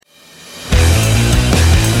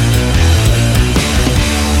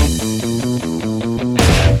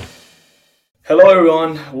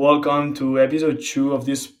everyone, welcome to episode 2 of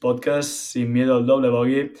this podcast, Sin Miedo al Doble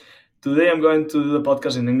Bogey. Today I'm going to do the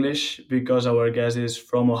podcast in English because our guest is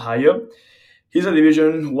from Ohio. He's a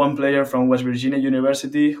Division 1 player from West Virginia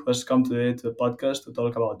University who has come today to the podcast to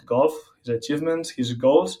talk about golf, his achievements, his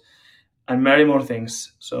goals, and many more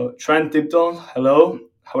things. So, Trent Tipton, hello,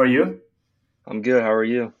 how are you? I'm good. How are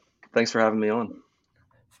you? Thanks for having me on.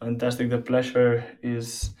 Fantastic, the pleasure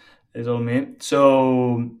is all me.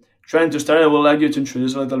 So, Trent, to start, I would like you to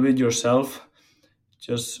introduce a little bit yourself,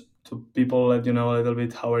 just to people let you know a little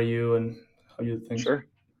bit how are you and how you think. Sure.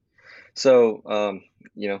 So,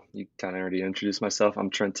 you kind of already introduced myself. I'm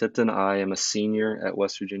Trent Tipton. I am a senior at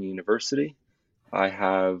West Virginia University. I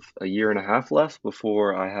have a year and a half left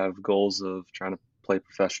before I have goals of trying to play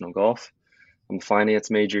professional golf. I'm a finance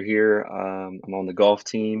major here. I'm on the golf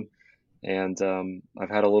team, and I've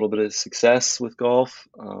had a little bit of success with golf.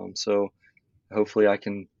 So hopefully I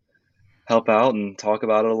can help out and talk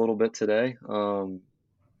about it a little bit today.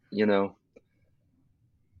 You know,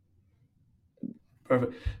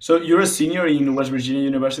 Perfect. So you're a senior in West Virginia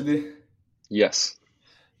University. yes.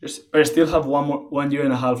 I still have 1 year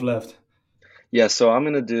and a half left. Yeah, so I'm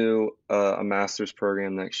going to do a master's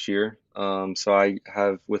program next year. So I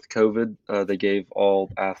have, with COVID, they gave all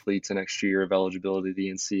athletes an extra year of eligibility to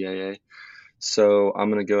the NCAA. So I'm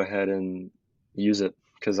going to go ahead and use it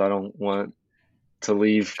because I don't want to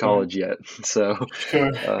leave Sure, college yet. So,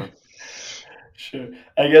 sure, uh, sure.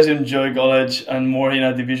 I guess you enjoy college and more in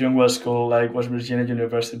a Division One school like West Virginia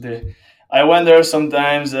University. I went there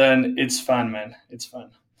sometimes and it's fun, man. It's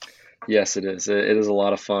fun. yes, it is. It is a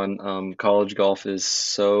lot of fun. College golf is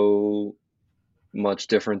so much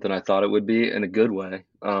different than I thought it would be in a good way.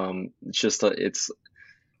 It's just,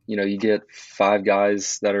 you get five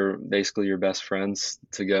guys that are basically your best friends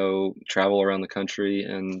to go travel around the country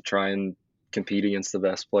and try and compete against the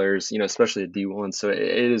best players, especially at D1. So it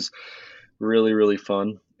is really, really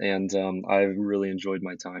fun. And I've really enjoyed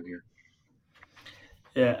my time here.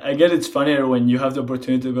 Yeah, I guess it's funnier when you have the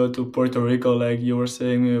opportunity to go to Puerto Rico, like you were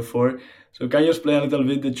saying before. So can you explain a little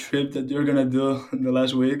bit the trip that you're gonna do the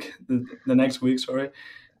last week, the next week? Sorry.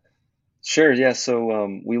 Sure. Yeah. So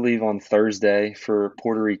we leave on Thursday for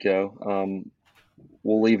Puerto Rico.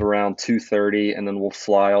 We'll leave around 2:30 and then we'll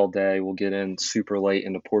fly all day. We'll get in super late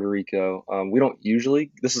into Puerto Rico. We don't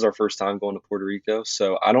usually, this is our first time going to Puerto Rico,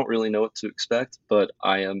 so I don't really know what to expect, but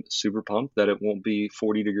I am super pumped that it won't be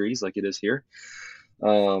 40 degrees like it is here.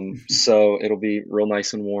 So it'll be real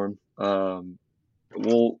nice and warm.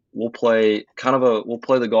 We'll play we'll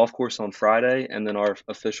play the golf course on Friday, and then our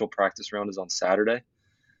official practice round is on Saturday,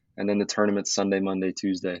 and then the tournament's Sunday, Monday,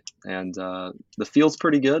 Tuesday. And the field's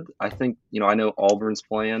pretty good. I think, I know Auburn's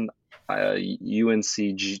playing.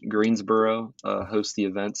 UNC Greensboro hosts the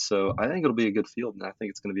event, so I think it'll be a good field, and I think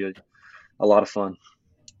it's going to be a lot of fun.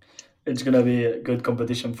 It's gonna be a good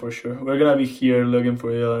competition for sure. We're gonna be here looking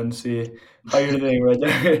for you and see how you're doing right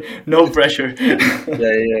there. No pressure.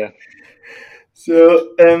 Yeah, yeah.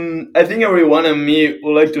 So I think everyone and me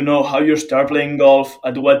would like to know how you start playing golf,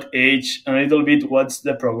 at what age, and a little bit what's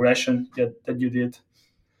the progression that you did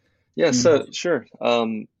Yeah, in so golf. sure.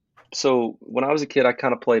 So when I was a kid, I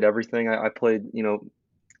kind of played everything. I played,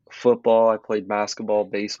 football, I played basketball,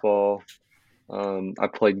 baseball. I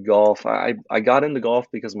played golf. I got into golf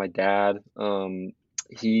because my dad,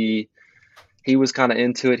 he he was kind of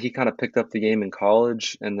into it. He kind of picked up the game in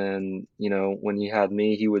college, and then when he had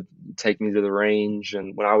me, he would take me to the range,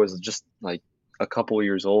 and when I was just like a couple of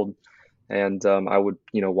years old, and I would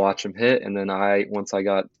watch him hit, and then once I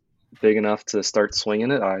got big enough to start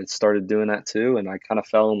swinging it, I started doing that too, and I kind of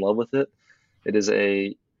fell in love with it. It is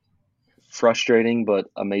a frustrating but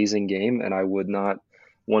amazing game, and I would not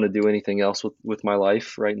want to do anything else with my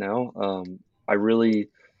life right now. I really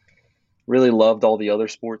loved all the other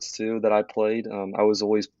sports too that I played. I was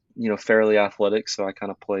always fairly athletic, so I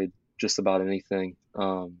kind of played just about anything.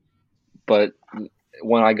 But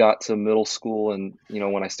when I got to middle school and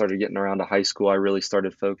when I started getting around to high school, I really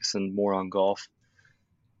started focusing more on golf,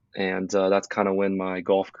 and that's kind of when my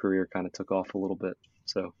golf career kind of took off a little bit.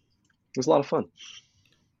 So it was a lot of fun.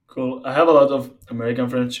 Cool. I have a lot of American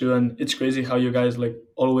friends too, and it's crazy how you guys like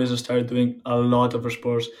always start doing a lot of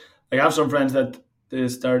sports. Like I have some friends that they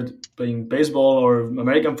start playing baseball or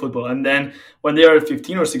American football, and then when they are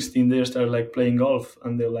 15 or 16, they start like playing golf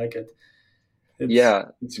and they like it. It's Yeah,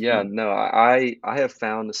 it's yeah, cool. no, I have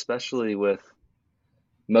found, especially with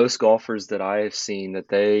most golfers that I have seen, that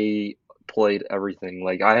they played everything.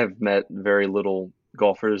 Like I have met very little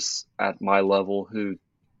golfers at my level who,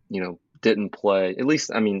 didn't play. At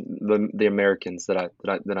least, I mean, the Americans that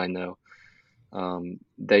I know,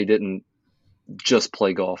 they didn't just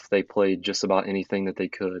play golf. They played just about anything that they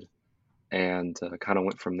could, and kind of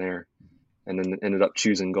went from there. And then ended up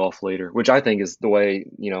choosing golf later, which I think is the way,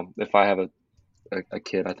 if I have a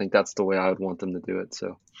kid, I think that's the way I would want them to do it.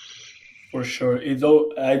 So For sure.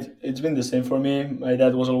 It's been the same for me. My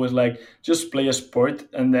dad was always like, just play a sport,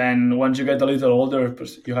 and then once you get a little older,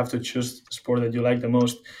 you have to choose the sport that you like the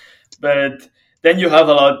most. But then you have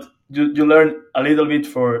a lot. You learn a little bit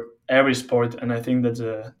for every sport, and I think that's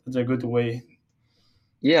a good way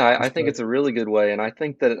yeah, to I think start. it's a really good way, and I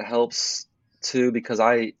think that it helps too because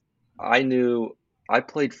I knew I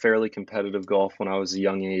played fairly competitive golf when I was a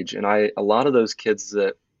young age, and a lot of those kids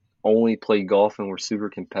that only played golf and were super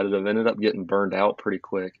competitive ended up getting burned out pretty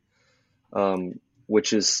quick,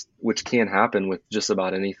 which can happen with just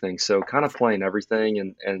about anything. So kind of playing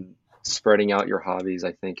everything and spreading out your hobbies,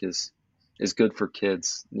 I think is good for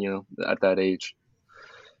kids, at that age.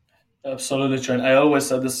 Absolutely, Trent. I always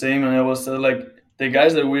said the same, and I always said like the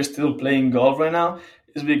guys that we're still playing golf right now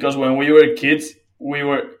is because when we were kids,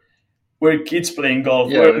 we're kids playing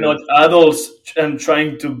golf. Yeah, We're not adults and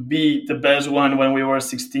trying to be the best one when we were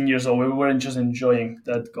 16 years old. We weren't just enjoying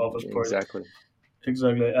that golf sport. exactly.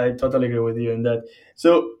 Exactly. I totally agree with you in that.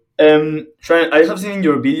 So, Trent, I have seen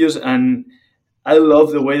your videos, and I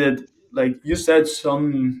love the way that, like, you said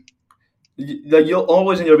like you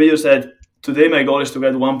always in your video said, today my goal is to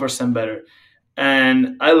get 1% better.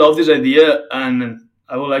 And I love this idea, and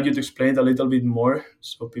I would like you to explain it a little bit more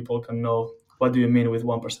so people can know what do you mean with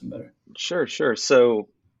 1% better. Sure, sure. So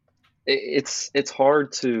it's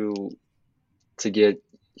hard to get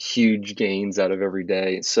huge gains out of every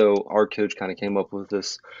day. So our coach kind of came up with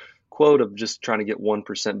this quote of just trying to get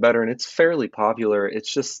 1% better, and it's fairly popular.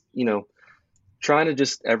 It's just, trying to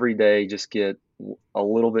just every day just get a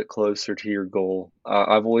little bit closer to your goal.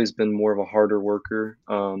 I've always been more of a harder worker,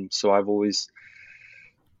 so I've always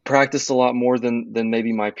practiced a lot more than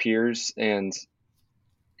maybe my peers, and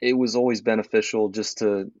it was always beneficial just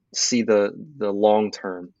to see the long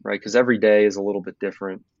term, right? Because every day is a little bit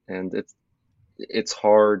different, and it's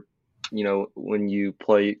hard, when you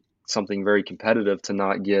play something very competitive to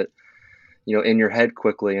not get, in your head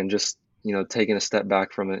quickly and just, taking a step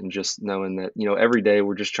back from it and just knowing that, every day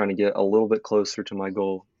we're just trying to get a little bit closer to my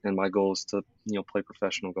goal. And my goal is to, play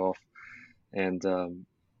professional golf. And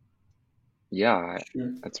yeah,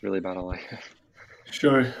 Sure. that's really about all I have.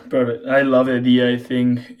 Sure, perfect. I love the idea. I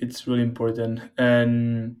think it's really important,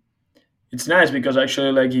 and it's nice because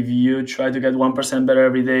actually, like, if you try to get 1% better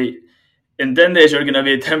every day, in 10 days you're gonna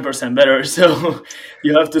be 10% better. So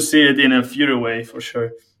you have to see it in a future way for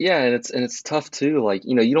sure. Yeah, and it's tough too. Like,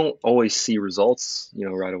 you don't always see results,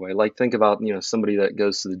 right away. Like think about, somebody that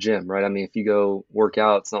goes to the gym, right? I mean, if you go work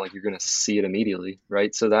out, it's not like you're going to see it immediately,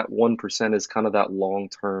 right? So that 1% is kind of that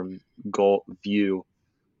long-term goal view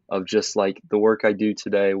of just like the work I do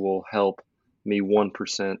today will help me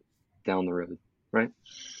 1% down the road, right?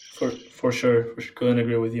 For sure, for sure. Couldn't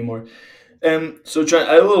agree with you more. So Trent,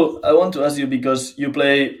 I want to ask you because you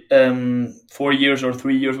play 4 years or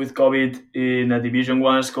 3 years with COVID in a Division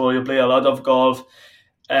 1 school. You play a lot of golf,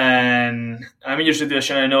 and I'm in your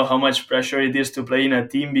situation. I know how much pressure it is to play in a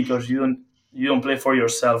team because you don't play for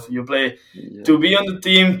yourself. You play Yeah. to be on the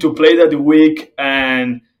team, to play that week,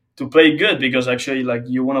 and to play good because actually, like,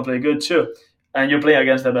 you want to play good too, and you play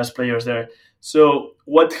against the best players there. So,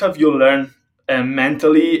 what have you learned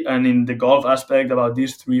mentally and in the golf aspect about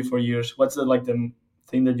these 3 4 years? What's the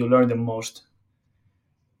thing that you learned the most?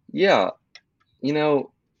 Yeah, you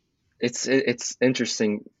know, it's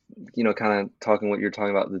interesting, kind of talking what you're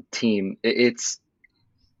talking about the team.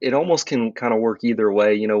 It almost can kind of work either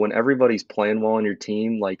way. When everybody's playing well on your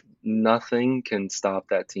team, like nothing can stop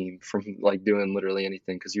that team from like doing literally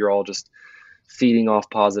anything because you're all just feeding off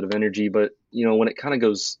positive energy. But, when it kind of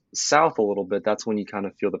goes south a little bit, that's when you kind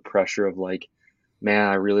of feel the pressure of like, man,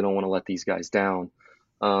 I really don't want to let these guys down.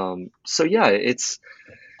 So yeah, it's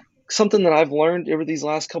something that I've learned over these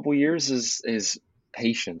last couple years is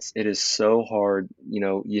patience. It is so hard.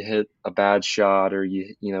 You hit a bad shot or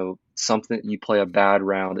something, you play a bad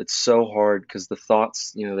round. It's so hard because the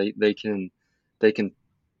thoughts, they can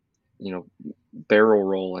you know barrel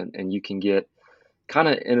roll and you can get kind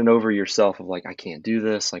of in and over yourself of like, I can't do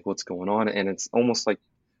this, like what's going on. And it's almost like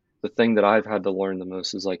the thing that I've had to learn the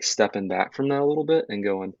most is like stepping back from that a little bit and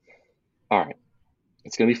going, all right,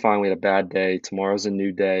 it's going to be fine. We had a bad day. Tomorrow's a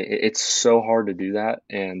new day. It's so hard to do that.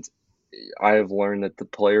 And I have learned that the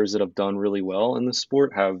players that have done really well in the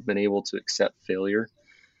sport have been able to accept failure.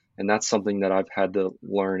 And that's something that I've had to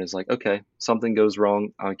learn is like, okay, something goes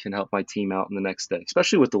wrong. I can help my team out in the next day,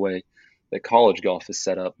 especially with the way that college golf is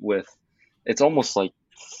set up with it's almost like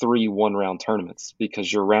 3 1 round tournaments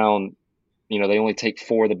because your round they only take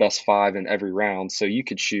 4 of the best 5 in every round. So you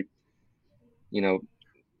could shoot, you know,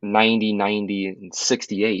 90, 90, and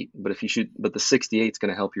 68. But the 68 is going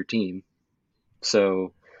to help your team.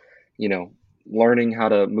 So, you know, learning how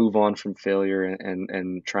to move on from failure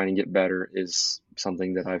and trying to get better is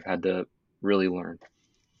something that I've had to really learn.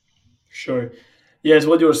 Sure. Yes,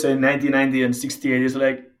 what you were saying, 90, 90, and 68 is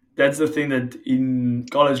like, that's the thing that in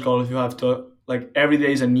college golf you have to, like, every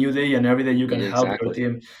day is a new day and every day you can Yeah, help your exactly.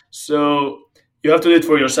 team. So you have to do it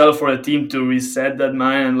for yourself, for a team to reset that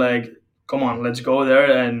mind and, like, come on, let's go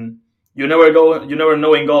there. And you never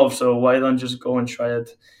know in golf. So why don't just go and try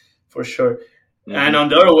it for sure. And Hmm. on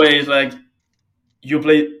the other way is like, you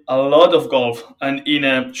play a lot of golf and in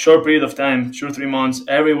a short period of time, 2 or 3 months,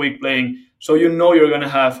 every week playing. So you know you're gonna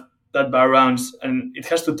have that bad rounds, and it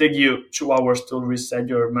has to take you 2 hours to reset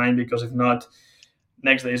your mind because if not,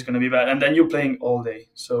 next day is gonna be bad. And then you're playing all day.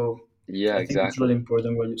 So Yeah, I think it's really exactly.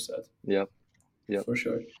 important what you said Yep. Yep. for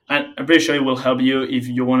sure. And I'm pretty sure it will help you if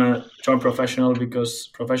you wanna turn professional because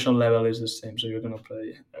professional level is the same. So you're gonna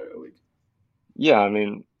play every week. Yeah, I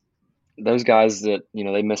mean, those guys that,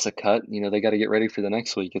 they miss a cut, they got to get ready for the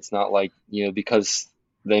next week. It's not like, because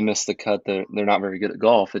they missed the cut, they're not very good at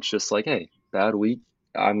golf. It's just like, hey, bad week,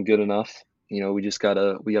 I'm good enough. We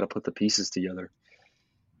gotta put the pieces together.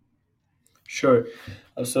 Sure,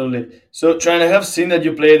 absolutely. So, Trent, I have seen that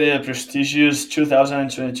you play the prestigious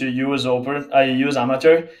 2022 US Open, US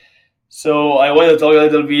Amateur. So, I want to talk a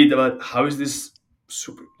little bit about how is this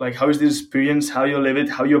how is this experience, how you live it,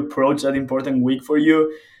 how you approach that important week for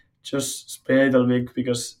you. Just explain a little bit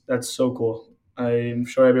because that's so cool. I'm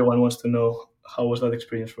sure everyone wants to know how was that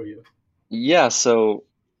experience for you. Yeah, so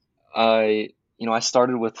I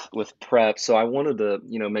started with prep, so I wanted to,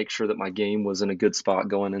 make sure that my game was in a good spot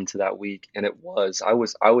going into that week, and it was. I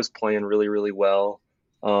was playing really, really well.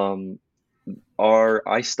 Um,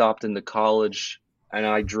 I stopped into college and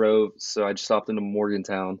I drove, so I stopped into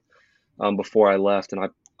Morgantown before I left, and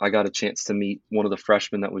I got a chance to meet one of the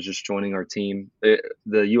freshmen that was just joining our team.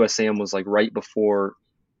 The USAM was like right before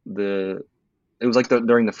the it was like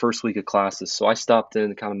during the first week of classes, so I stopped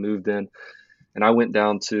in, kind of moved in, and I went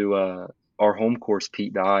down to our home course,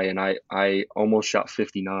 Pete Dye, and I almost shot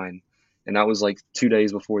 59, and that was like 2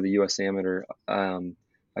 days before the U.S. Amateur.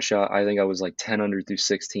 I think I was like 10 under through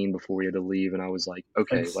 16 before we had to leave, and I was like,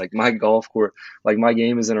 okay, Thanks. like my golf course, like my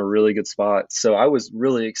game is in a really good spot. So I was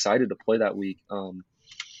really excited to play that week.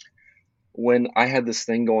 When I had this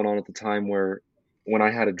thing going on at the time where when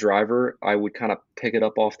I had a driver, I would kind of pick it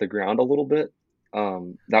up off the ground a little bit.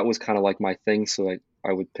 That was kind of like my thing. So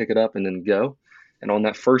I would pick it up and then go. And on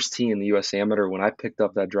that first tee in the U.S. Amateur, when I picked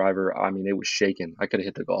up that driver, I mean, it was shaking. I could have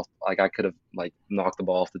hit the golf. Like I could have like knocked the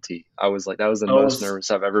ball off the tee. I was like, that was the I most was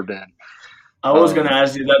nervous I've ever been. I was gonna Um,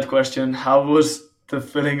 ask you that question. How was the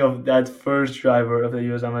feeling of that first driver of the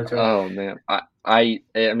US Amateur? oh man, I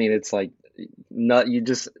mean, it's like not you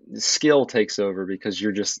just skill takes over because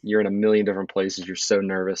you're in a million different places. You're so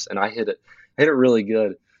nervous, and I hit it really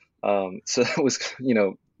good. So that was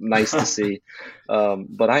nice to see.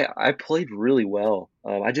 But I played really well.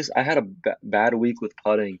 I had a bad week with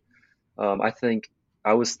putting. I think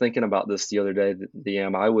I was thinking about this the other day.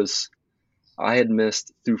 I had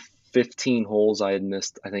missed through 15 holes. I had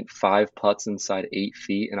missed I think 5 putts inside 8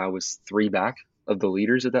 feet, and I was 3 back of the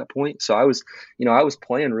leaders at that point. So I was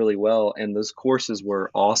playing really well, and those courses were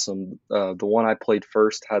awesome. The one I played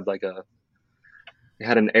first had it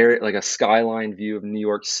had an area like a skyline view of New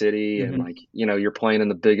York City, and Mhm. you're playing in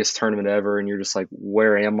the biggest tournament ever, and you're just like,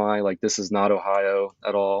 where am I? Like this is not Ohio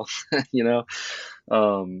at all, you know.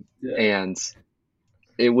 Yeah. And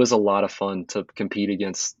it was a lot of fun to compete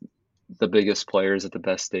against the biggest players at the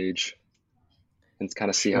best stage and kind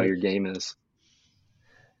of see how Sure. your game is.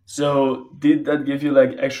 So did that give you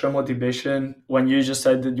like extra motivation when you just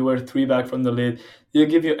said that you were 3 back from the lead? Did it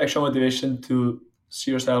give you extra motivation to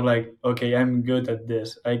see yourself like, okay, I'm good at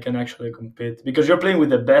this. I can actually compete because you're playing with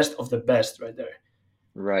the best of the best right there.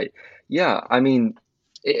 Right. Yeah. I mean,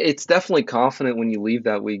 it's definitely confident when you leave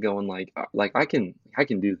that week going like I can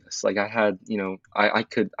do this. Like I had,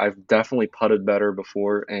 I've definitely putted better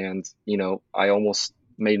before, and I almost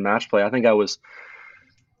made match play. I think I was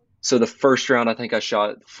so the first round I think I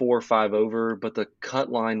shot 4 or 5 over, but the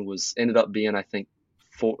cut line was ended up being I think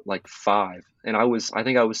 5, and I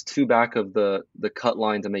think I was 2 back of the cut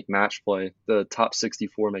line to make match play, the top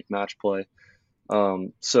 64 make match play.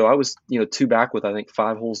 So I was, 2 back with I think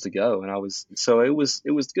 5 holes to go, and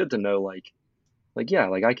it was good to know yeah,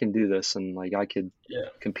 like I can do this, and like I could Yeah,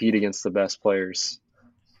 compete against the best players.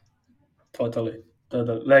 totally.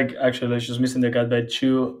 Like actually, she's missing the cut by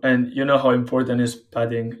two, and you know how important is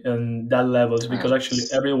putting and that levels because actually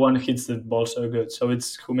That's everyone hits the ball so good. So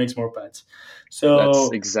it's who makes more putts. that's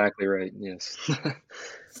So exactly right. Yes.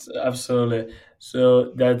 absolutely.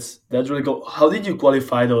 So that's really cool. How did you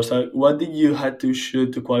qualify those? What did you had to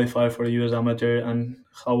shoot to qualify for the U.S. Amateur, and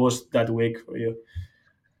how was that week for you?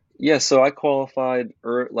 Yeah, so I qualified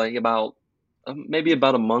like about maybe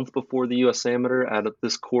about a month before the U.S. Amateur at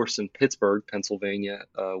this course in Pittsburgh, Pennsylvania,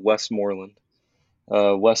 Westmoreland.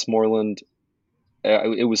 Westmoreland,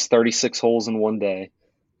 it was 36 holes in one day.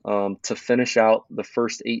 To finish out the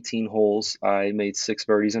first 18 holes, I made six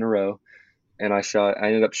birdies in a row, and I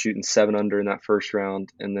ended up shooting 7 under in that first round,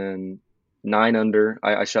 and then 9 under.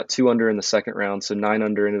 I shot 2 under in the second round, so 9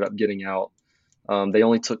 under ended up getting out. They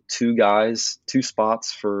only took two guys, two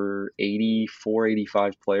spots for 84,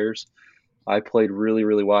 85 players. I played really,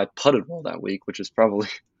 really well. I putted well that week, which is probably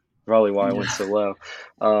probably why I went Yeah. so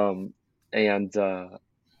low. And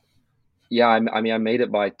yeah, I mean, I made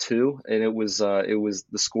it by two, and it was the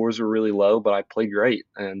scores were really low, but I played great,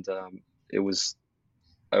 and it was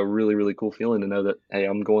a really, really cool feeling to know that hey,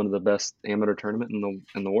 I'm going to the best amateur tournament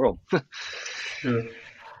in the world. Sure.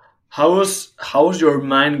 How's your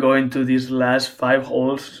mind going to these last five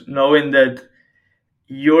holes, knowing that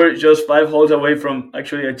you're just five holes away from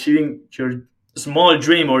actually achieving your small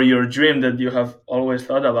dream or your dream that you have always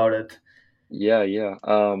thought about it? Yeah, yeah.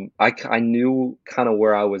 I knew kind of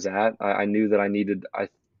where I was at. I knew that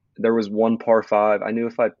there was one par five. I knew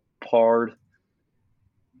if I parred,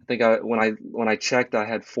 I think when I checked, I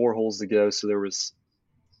had four holes to go. So there was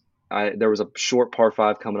a short par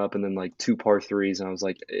five coming up, and then like two par threes. And I was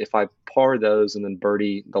like, if I par those and then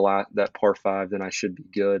birdie that par five, then I should be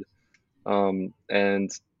good.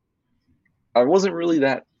 And I wasn't really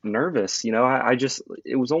that nervous, you know. I just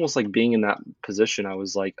it was almost like being in that position. I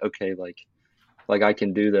was like, okay, like I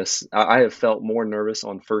can do this. I have felt more nervous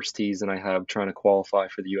on first tees than I have trying to qualify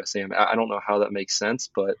for the USAM. I don't know how that makes sense,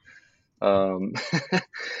 but um,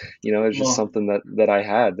 you know, it's just Well, something that I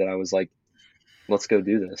had that I was like, let's go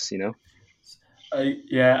do this, you know?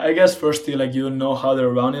 I guess firstly, like you know how the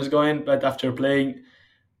round is going, but after playing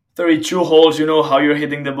 32 holes, you know how you're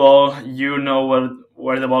hitting the ball, you know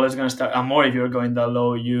where the ball is gonna start. And more if you're going that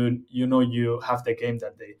low, you know you have the game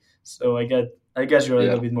that day. So I guess you're a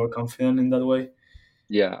little Yeah, bit more confident in that way.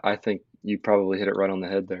 yeah. I think you probably hit it right on the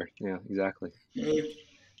head there. Yeah, exactly.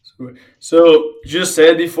 Mm. So you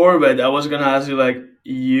said before, but I was gonna ask you like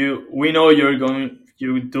we know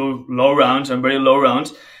you do low rounds and very low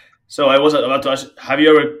rounds. So I was about to ask, have you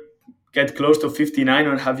ever get close to 59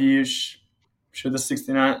 or have you shoot the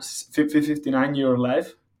 69 59 your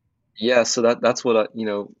life? Yeah, so that's what you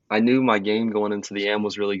know, I knew my game going into the AM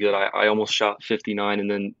was really good. I almost shot 59, and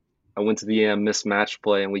then I went to the AM, missed match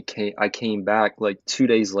play, and I came back like 2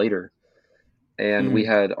 days later, and we Hmm.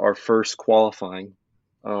 had our first qualifying.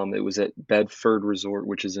 It was at Bedford Resort,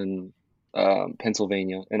 which is in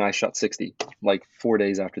Pennsylvania, and I shot 60 like 4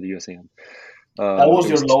 days after the USAM. That was It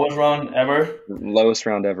your was lowest round ever. lowest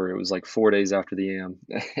round ever. It was like 4 days after the AM,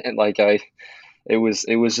 and like it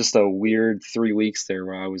was just a weird 3 weeks there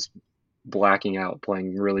where I was blacking out,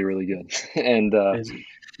 playing really, really good. And Crazy.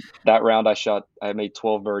 that round I made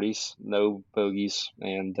 12 birdies, no bogeys,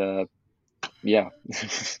 and yeah,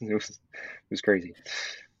 it was crazy.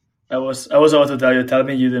 I was about to tell you. Tell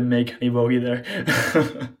me you didn't make any bogey there.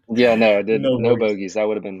 Yeah, no, I did No no bogeys. bogeys. That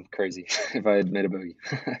would have been crazy if I had made a bogey.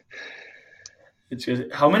 It's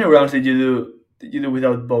just, how many rounds did you do? Did you do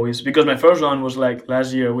without bogeys? Because my first round was like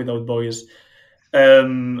last year without bogeys.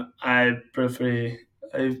 I prefer.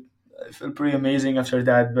 I, I felt pretty amazing after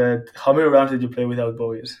that. But how many rounds did you play without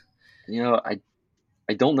bogeys? You know,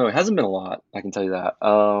 I don't know. It hasn't been a lot, I can tell you that.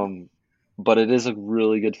 But it is a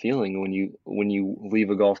really good feeling when you leave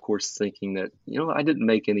a golf course thinking that, you know, I didn't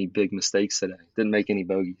make any big mistakes today. Didn't make any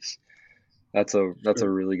bogeys. That's a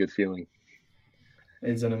Sure. really good feeling.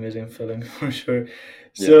 It's an amazing feeling for sure.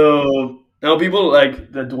 Yeah. So now people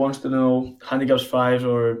like that wants to know handicaps fives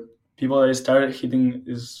or people that started hitting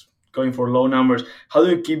is going for low numbers. How do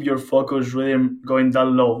you keep your focus rhythm going that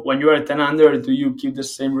low? When you are 10 under, do you keep the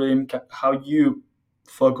same rhythm? How you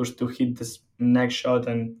focus to hit this next shot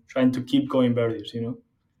and trying to keep going birdies, you know?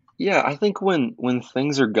 Yeah, I think when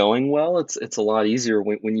things are going well, it's a lot easier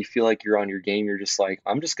when you feel like you're on your game, you're just like,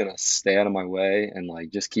 I'm just gonna stay out of my way and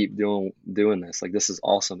like just keep doing this. Like this is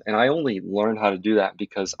awesome. And I only learned how to do that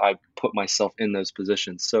because I put myself in those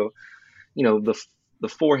positions. So, you know, the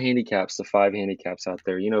four handicaps, the five handicaps out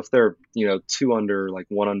there, you know, if they're, you know, 2 under, like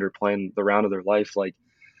 1 under playing the round of their life, like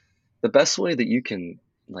the best way that you can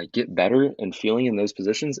like get better and feeling in those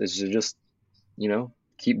positions is to just, you know,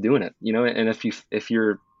 keep doing it, you know. And if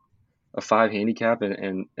you're a 5 handicap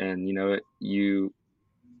and you know you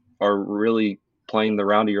are really playing the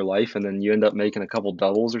round of your life and then you end up making a couple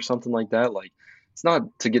doubles or something like that, like it's not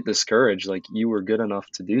to get discouraged. Like you were good enough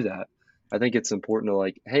to do that. I think it's important to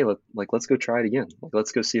like, hey, let's go try it again. Like,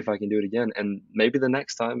 let's go see if I can do it again. And maybe the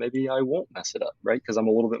next time, maybe I won't mess it up, right? Because I'm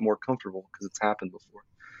a little bit more comfortable because it's happened before.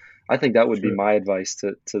 I think that would be Sure. my advice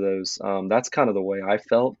to those. That's kind of the way I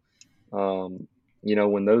felt. You know,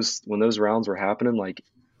 when those rounds were happening, like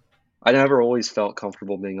I never always felt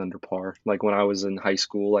comfortable being under par. Like when I was in high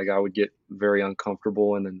school, like I would get very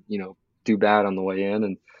uncomfortable and then, you know, do bad on the way in.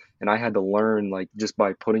 And I had to learn like just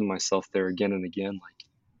by putting myself there again and again,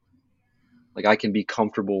 like I can be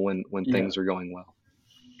comfortable when Yeah. things are going well.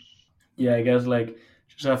 Yeah, I guess like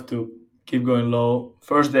just have to keep going low.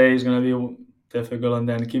 First day is gonna be difficult, and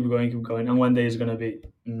then keep going, and one day is gonna be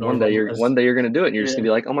normal. One As day you're gonna do it and you're just yeah, gonna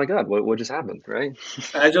be like, oh my God, what just happened? Right?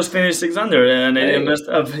 I just finished 6 under and I didn't Hey, messed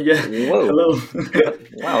up. Yeah, whoa. hello.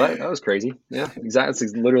 Wow, that was crazy. Yeah, exactly.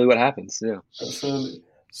 That's literally what happens. Yeah. Absolutely.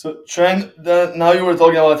 So Trent, now you were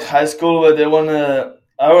talking about high school, but I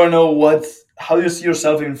wanna know how do you see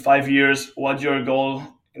yourself in 5 years? What's your goal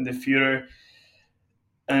in the future,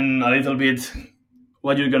 and a little bit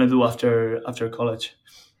what you're gonna do after college?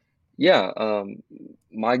 Yeah.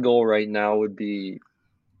 My goal right now would be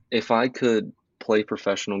if I could play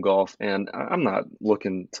professional golf, and I'm not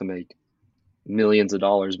looking to make millions of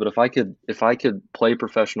dollars, but if I could play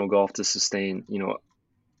professional golf to sustain, you know,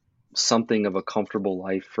 something of a comfortable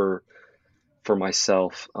life for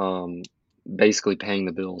myself, basically paying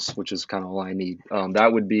the bills, which is kind of all I need.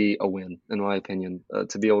 That would be a win, in my opinion,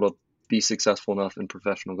 to be able to be successful enough in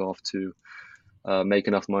professional golf to make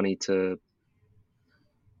enough money to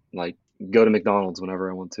like go to McDonald's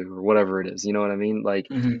whenever I want to or whatever it is. You know what I mean? Like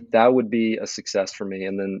Hmm. that would be a success for me.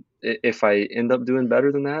 And then if I end up doing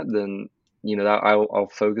better than that, then you know that I'll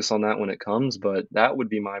focus on that when it comes. But that would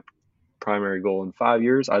be my primary goal in 5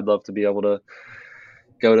 years. I'd love to be able to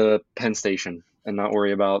go to Penn Station and not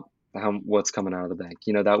worry about what's coming out of the bank.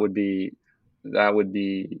 You know, that would be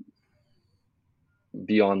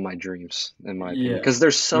beyond my dreams, in my opinion, Yeah, because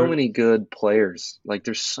there's so you're many good players. Like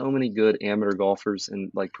there's so many good amateur golfers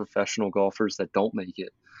and like professional golfers that don't make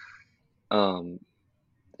it. Um,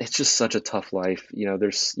 it's just such a tough life. You know,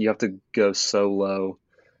 you have to go so low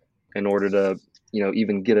in order to, you know,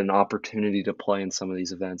 even get an opportunity to play in some of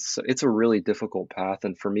these events. So it's a really difficult path,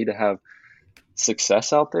 and for me to have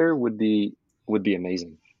success out there would be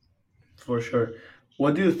amazing. for sure.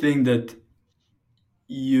 What do you think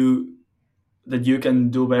you that you can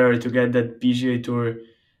do better to get that PGA Tour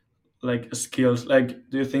like skills? Like,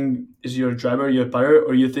 do you think is your driver your putter,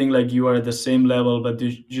 or you think like you are at the same level, but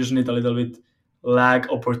you just need a little bit lack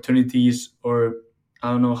opportunities, or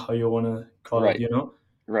I don't know how you want to call it. Right, You know?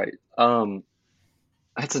 right.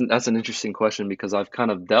 That's an interesting question because I've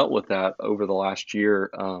kind of dealt with that over the last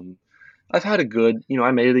year. I've had a good, you know,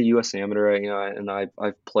 I made the U.S. Amateur, you know, and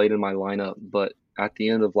I've played in my lineup, but at the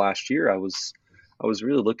end of last year, I was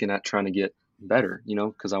really looking at trying to get better, you know,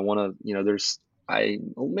 because I want to, you know, I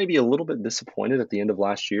maybe a little bit disappointed at the end of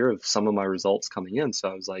last year of some of my results coming in, so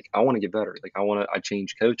I was like, I want to get better. Like I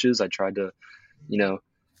changed coaches, I tried to, you know,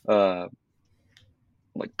 uh,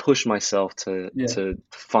 like push myself Yeah. to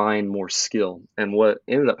find more skill. And what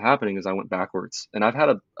ended up happening is I went backwards, and I've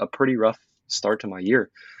had a pretty rough start to my year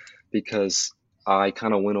because I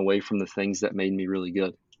kind of went away from the things that made me really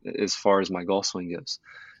good as far as my golf swing goes.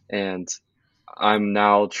 And I'm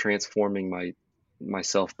now transforming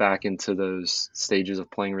myself back into those stages of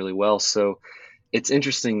playing really well. So it's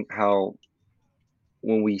interesting how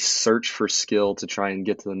when we search for skill to try and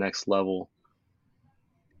get to the next level,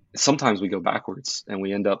 sometimes we go backwards and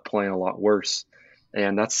we end up playing a lot worse.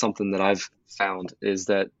 And that's something that I've found is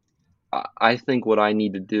that I think what I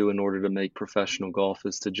need to do in order to make professional golf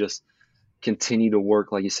is to just continue to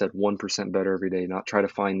work, like you said, 1% better every day, not try to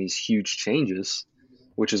find these huge changes,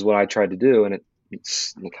 which is what I tried to do. And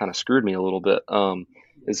it kind of screwed me a little bit.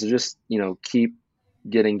 Is to just, you know, keep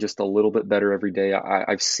getting just a little bit better every day.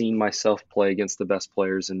 I've seen myself play against the best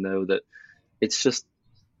players and know that it's just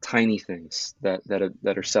tiny things that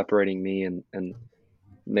are separating me and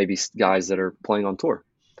maybe guys that are playing on tour.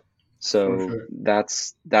 For So sure.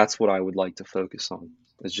 that's what I would like to focus on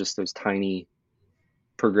is just those tiny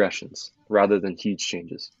progressions rather than huge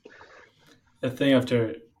changes. I think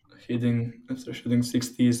after shooting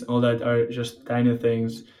 60s, all that are just tiny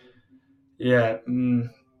things. Yeah,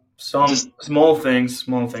 Just some small things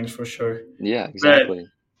for sure. yeah, But exactly.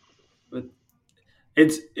 but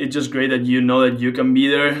it's just great that you know that you can be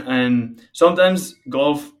there. And sometimes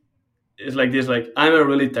golf is like this. Like I'm a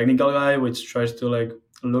really technical guy, which tries to like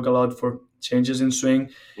look a lot for changes in swing.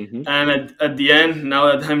 Hmm. And at the end,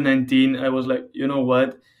 now that I'm 19, I was like, you know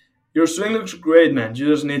what? Your swing looks great, man. You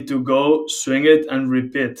just need to go swing it and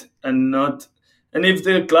repeat, and not. And if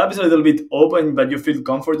the club is a little bit open, but you feel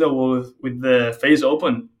comfortable with the face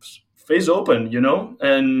open,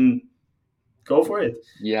 and go for it.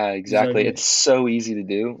 Yeah, exactly. Exactly. It's so easy to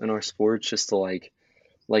do in our sports just to like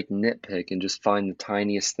nitpick and just find the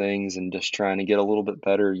tiniest things and just trying to get a little bit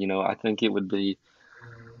better. I think it would be,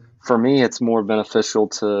 for me, it's more beneficial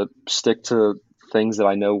to stick to things that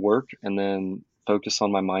I know work and then focus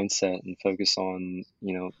on my mindset and focus on,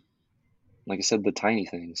 like I said, the tiny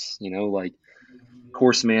things, like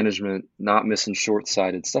course management, not missing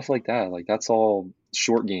short-sighted, stuff like that. Like that's all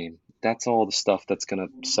short game. That's all the stuff that's going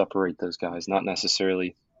to separate those guys, not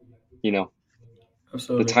necessarily, you know, the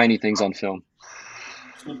Absolutely. tiny things on film.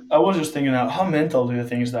 So I was just thinking, how mental do you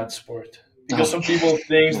think is that sport? Because Oh, some people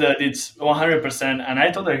think that it's 100%, and I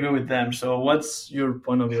totally agree with them. So what's your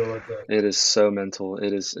point of view about that? it is so mental.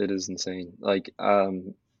 It is insane. Like,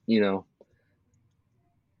 you know,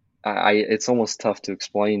 it's almost tough to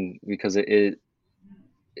explain because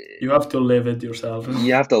You have to live it yourself.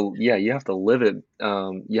 you have to, yeah, you have to live it.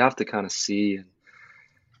 You have to kind of see,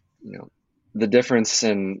 you know, the difference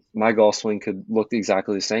in my golf swing could look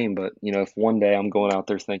exactly the same, but if one day I'm going out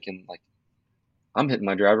there thinking like I'm hitting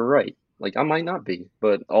my driver right, like I might not be,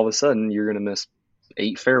 but all of a sudden you're gonna miss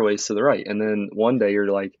 8 fairways to the right, and then one day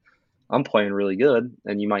you're like I'm playing really good,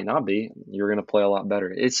 and you might not be. You're gonna play a lot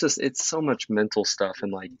better. It's so much mental stuff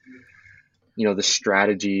and like the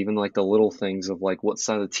strategy, even like the little things of like what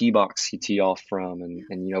side of the tee box you tee off from,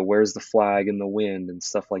 and where's the flag and the wind and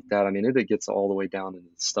stuff like that. I mean, it gets all the way down into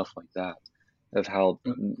stuff like that of how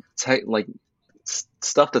like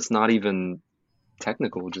stuff that's not even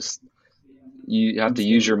technical. Just you have to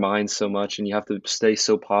use your Absolutely. mind so much, and you have to stay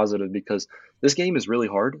so positive because this game is really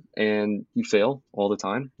hard, and you fail all the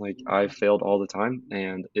time. Like I've failed all the time,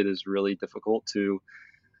 and it is really difficult to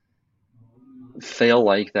fail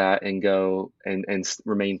like that and go and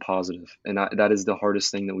remain positive. And that is the hardest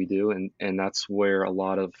thing that we do, and that's where a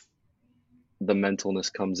lot of the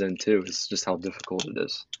mentalness comes in too. It's just how difficult it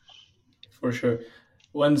is. For sure.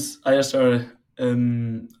 Once I started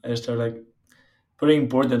like putting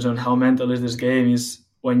importance on how mental is this game is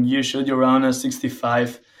when you shoot your round at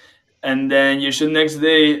 65, and then you shoot next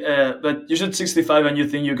day, but you shoot 65 and you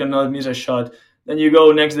think you cannot miss a shot. Then you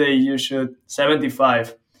go next day, you shoot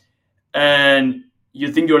 75, and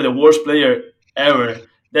you think you're the worst player ever.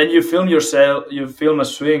 Then you film a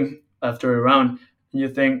swing after a round, and you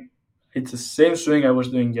think it's the same swing I was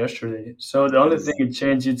doing yesterday. So the only thing Ex- it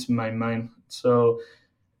changed is my mind. So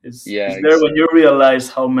yeah, it's there when you realize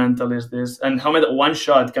how mental is this, and how one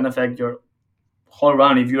shot can affect your whole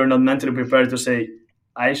round if you're not mentally prepared to say,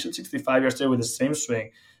 I shoot 65 yesterday with the same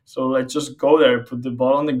swing. So let's just go there, put the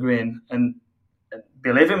ball on the green, and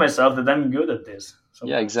believe in myself that I'm good at this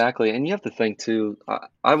yeah, sometimes. exactly. And you have to think too.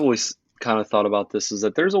 I've always kind of thought about this is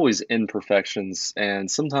that there's always imperfections, and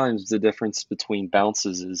sometimes the difference between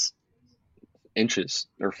bounces is inches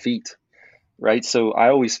or feet, right? So I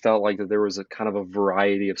always felt like that there was a kind of a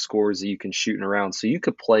variety of scores that you can shoot in a round. So you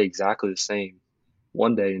could play exactly the same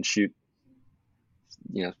one day and shoot,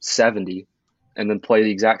 70, and then play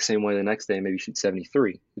the exact same way the next day and maybe shoot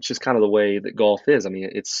 73. It's just kind of the way that golf is. I mean,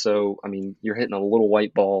 you're hitting a little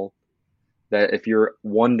white ball that if you're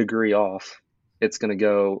 1 degree off, it's going to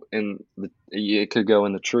go it could go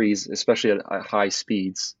in the trees, especially at high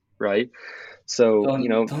speeds, right? So,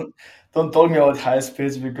 Don't talk me about high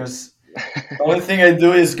speeds, because the only thing I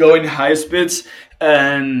do is go in high speeds,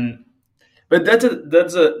 and but that's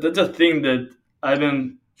a thing that I've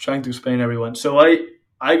been trying to explain to everyone. So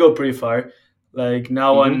I go pretty far. Like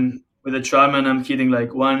now hmm on with the Charman, I'm hitting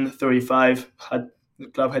like 135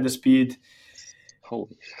 club head speed.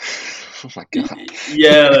 holy, oh my God.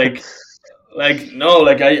 Yeah, like no,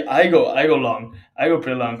 like I go long. I go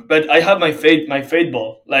pretty long, but I have my fade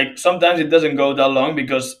ball. Like sometimes it doesn't go that long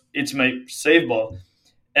because it's my safe ball,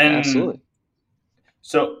 Yeah, and absolutely.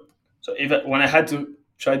 so when I had to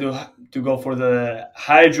try to go for the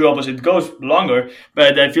high draw opposite, it goes longer,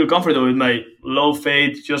 but I feel comfortable with my low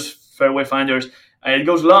fade, just fairway finders, and it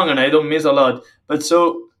goes long, and I don't miss a lot. But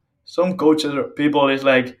so some coaches or people is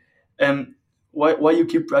like, um, why you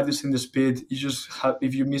keep practicing the speed? You just have,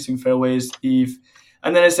 if you're missing fairways, if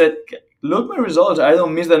and then I said, look my results. I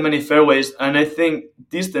don't miss that many fairways, and I think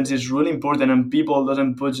distance is really important, and people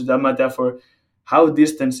doesn't put that much effort. How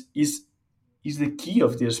distance is the key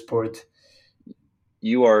of this sport.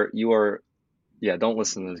 You are, yeah, don't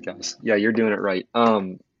listen to those guys. Yeah, you're doing it right.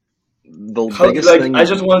 The How biggest like thing I that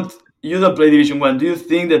just want you that play Division One, do you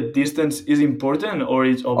think that distance is important or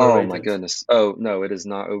it's Oh my overrated? goodness. Oh no, it is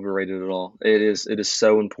not overrated at all. It is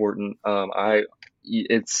so important.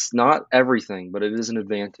 It's not everything, but it is an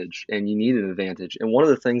advantage, and you need an advantage. And one of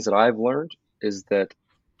the things that I've learned is that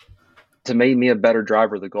to make me a better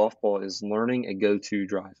driver of the golf ball is learning a go-to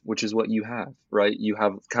drive, which is what you have, right? You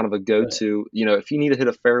have kind of a Right. go-to, if you need to hit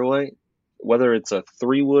a fairway, whether it's a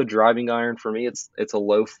 3-wood driving iron, for me it's a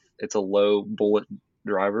low bullet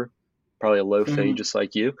driver, probably a low fade Mhm. just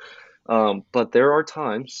like you. But there are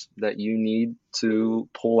times that you need to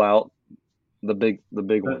pull out the big one,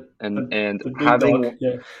 The, and the, and the big dog, having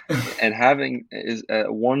yeah. and having is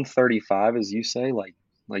at 135, as you say, like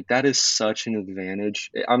that is such an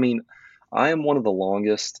advantage. I mean, I am one of the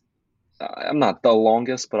longest. I'm not the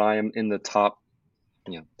longest, but I am in the top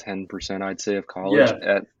 10%, I'd say, of college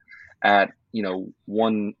Yeah, at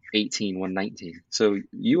 118, 119. So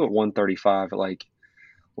you at 135, like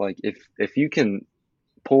if you can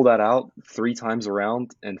pull that out 3 times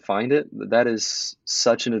around and find it, that is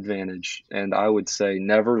such an advantage. And I would say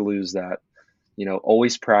never lose that.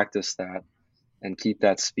 Always practice that and keep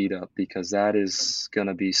that speed up, because that is going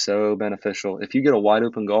to be so beneficial. If you get a wide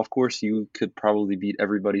open golf course, you could probably beat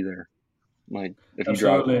everybody there, like if you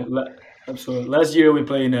drive absolutely. well. Absolutely. Last year we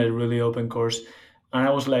played in a really open course, and I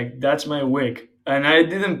was like, that's my week. And I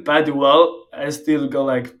didn't pat it well. I still got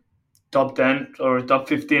like top 10 or top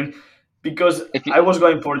 15 because If you I was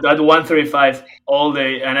going for that 135 all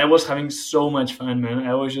day and I was having so much fun, man.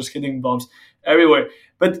 I was just hitting bombs everywhere.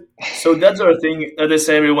 But so that's the thing that I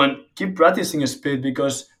say, everyone keep practicing speed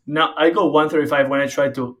because now I go 135 when I try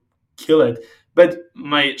to kill it, but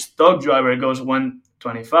my stock driver goes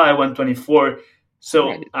 125, 124. So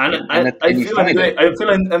right, and I and you feel I'm find doing it. I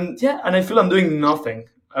feel yeah, and I feel I'm doing nothing,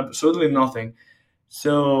 absolutely nothing.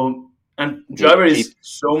 So and Well, driver keep is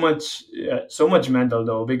so much mental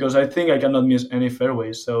though because I think I cannot miss any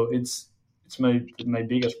fairways. So it's my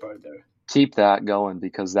biggest part there. keep that going,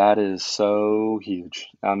 because that is so huge.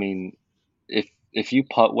 I mean, if you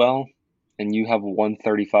putt well and you have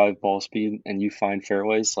 135 ball speed and you find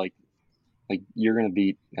fairways, like you're gonna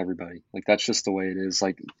beat everybody. Like that's just the way it is.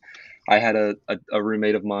 Like I had a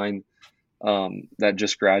roommate of mine that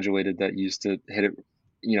just graduated that used to hit it.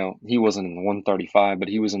 He wasn't in the 135, but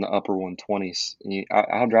he was in the upper 120s.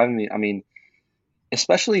 Out driving me, I mean,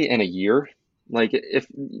 especially in a year, like if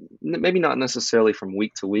maybe not necessarily from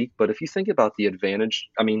week to week, but if you think about the advantage,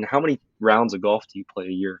 I mean, how many rounds of golf do you play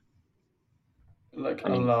a year? Like I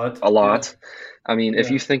a mean, lot. a Yeah. lot. I mean, if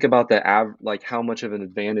Yeah. you think about like how much of an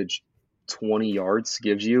advantage 20 yards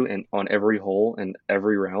gives you and on every hole and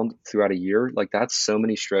every round throughout a year, like that's so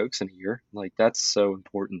many strokes in a year. Like that's so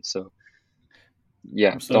important. So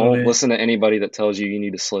yeah, don't Absolutely. listen to anybody that tells you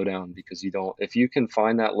need to slow down, because you don't. If you can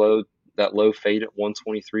find that low fade at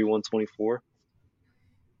 123, 124,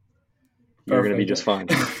 you're going to be Perfect. just fine.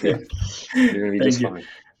 Yeah, you're going to be Thank just you. fine.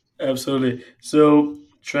 Absolutely. So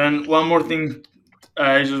Trent, one more thing.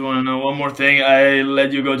 I just want to know one more thing. I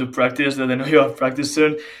let you go to practice that I know you have practice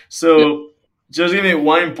soon. Yep. So just give me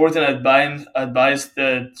one important advice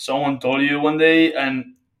that someone told you one day,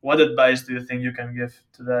 and what advice do you think you can give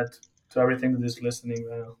to everything that is listening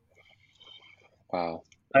right now? Wow.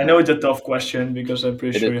 I know it's a tough question because I'm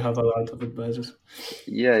pretty It sure is. you have a lot of advices.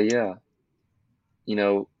 Yeah, yeah. You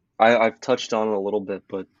know, I've touched on it a little bit,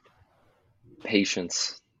 but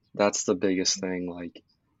patience. That's the biggest thing. Like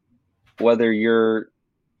whether you're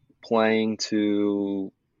playing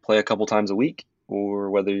to play a couple times a week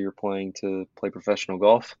or whether you're playing to play professional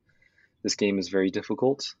golf, this game is very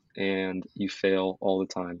difficult and you fail all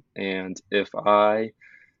the time. And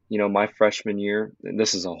my freshman year, and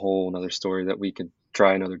this is a whole another story that we could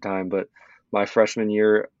try another time, but my freshman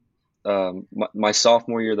year, my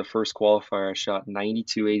sophomore year, the first qualifier, I shot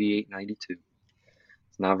 92, 88, 92.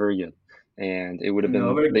 It's not very good. And it would have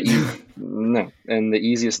No, been very good. no. And the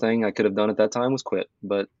easiest thing I could have done at that time was quit.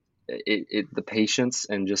 But the patience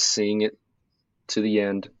and just seeing it to the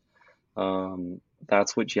end,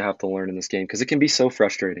 that's what you have to learn in this game, because it can be so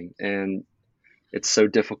frustrating and it's so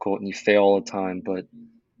difficult and you fail all the time. But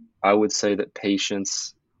I would say that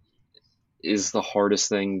patience is the hardest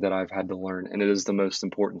thing that I've had to learn, and it is the most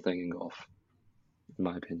important thing in golf, in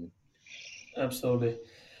my opinion. Absolutely.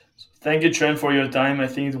 Thank you, Trent, for your time. I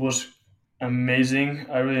think it was amazing.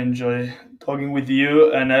 I really enjoy talking with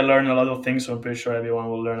you, and I learned a lot of things. So I'm pretty sure everyone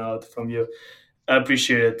will learn a lot from you. I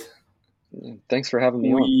appreciate it. Yeah, thanks for having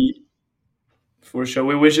me on. We For sure.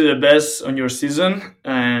 We wish you the best on your season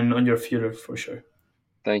and on your future for sure.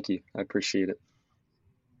 Thank you. I appreciate it.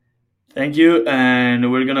 Thank you,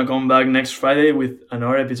 and we're gonna come back next Friday with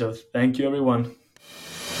another episode. Thank you, everyone.